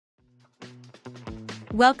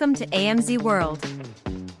Welcome to AMZ World,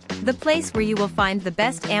 the place where you will find the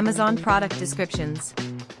best Amazon product descriptions.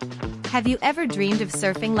 Have you ever dreamed of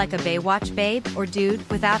surfing like a Baywatch babe or dude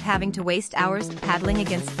without having to waste hours paddling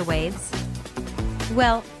against the waves?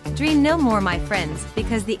 Well, dream no more, my friends,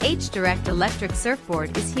 because the HDirect electric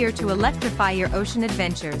surfboard is here to electrify your ocean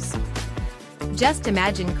adventures. Just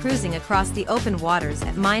imagine cruising across the open waters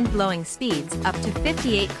at mind-blowing speeds up to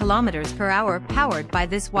 58 kilometers per hour, powered by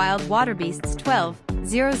this wild water beast's 12,000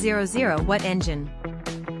 watt engine.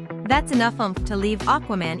 That's enough oomph to leave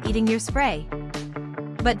Aquaman eating your spray.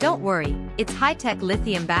 But don't worry, its high-tech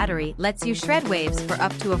lithium battery lets you shred waves for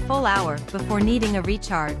up to a full hour before needing a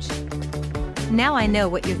recharge. Now I know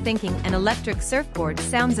what you're thinking: an electric surfboard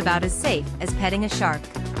sounds about as safe as petting a shark.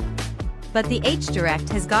 But the HDirect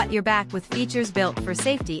has got your back with features built for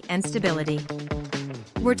safety and stability.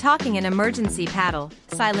 We're talking an emergency paddle,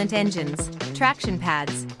 silent engines, traction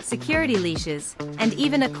pads, security leashes, and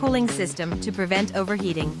even a cooling system to prevent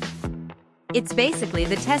overheating. It's basically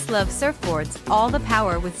the Tesla of surfboards, all the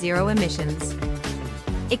power with zero emissions.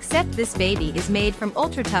 Except this baby is made from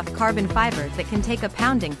ultra-tough carbon fiber that can take a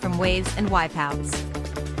pounding from waves and wipeouts.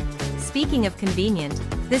 Speaking of convenient,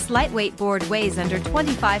 this lightweight board weighs under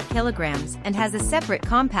 25 kilograms and has a separate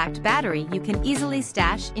compact battery you can easily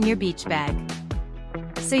stash in your beach bag.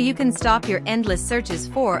 So you can stop your endless searches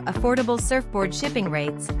for affordable surfboard shipping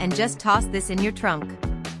rates and just toss this in your trunk.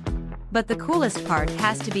 But the coolest part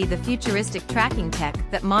has to be the futuristic tracking tech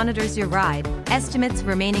that monitors your ride, estimates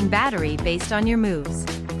remaining battery based on your moves,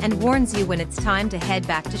 and warns you when it's time to head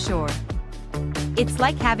back to shore. It's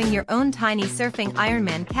like having your own tiny surfing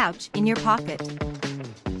Ironman couch in your pocket.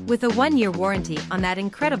 With a 1-year warranty on that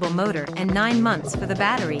incredible motor and 9 months for the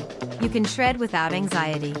battery, you can shred without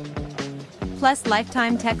anxiety. Plus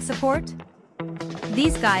lifetime tech support?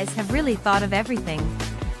 These guys have really thought of everything.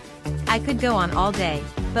 I could go on all day,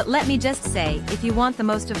 but let me just say, if you want the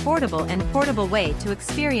most affordable and portable way to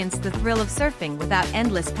experience the thrill of surfing without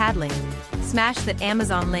endless paddling, smash that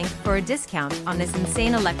Amazon link for a discount on this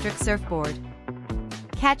insane electric surfboard.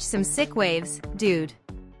 Catch some sick waves, dude.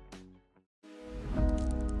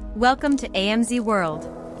 Welcome to AMZ World.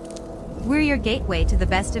 We're your gateway to the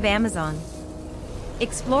best of Amazon.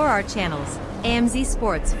 Explore our channels: AMZ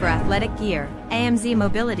Sports for athletic gear, AMZ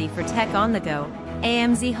Mobility for tech on the go,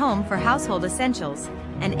 AMZ Home for household essentials,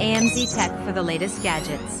 and AMZ Tech for the latest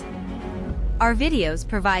gadgets. Our videos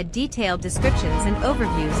provide detailed descriptions and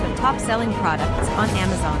overviews of top-selling products on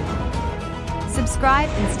Amazon. Subscribe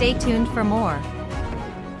and stay tuned for more.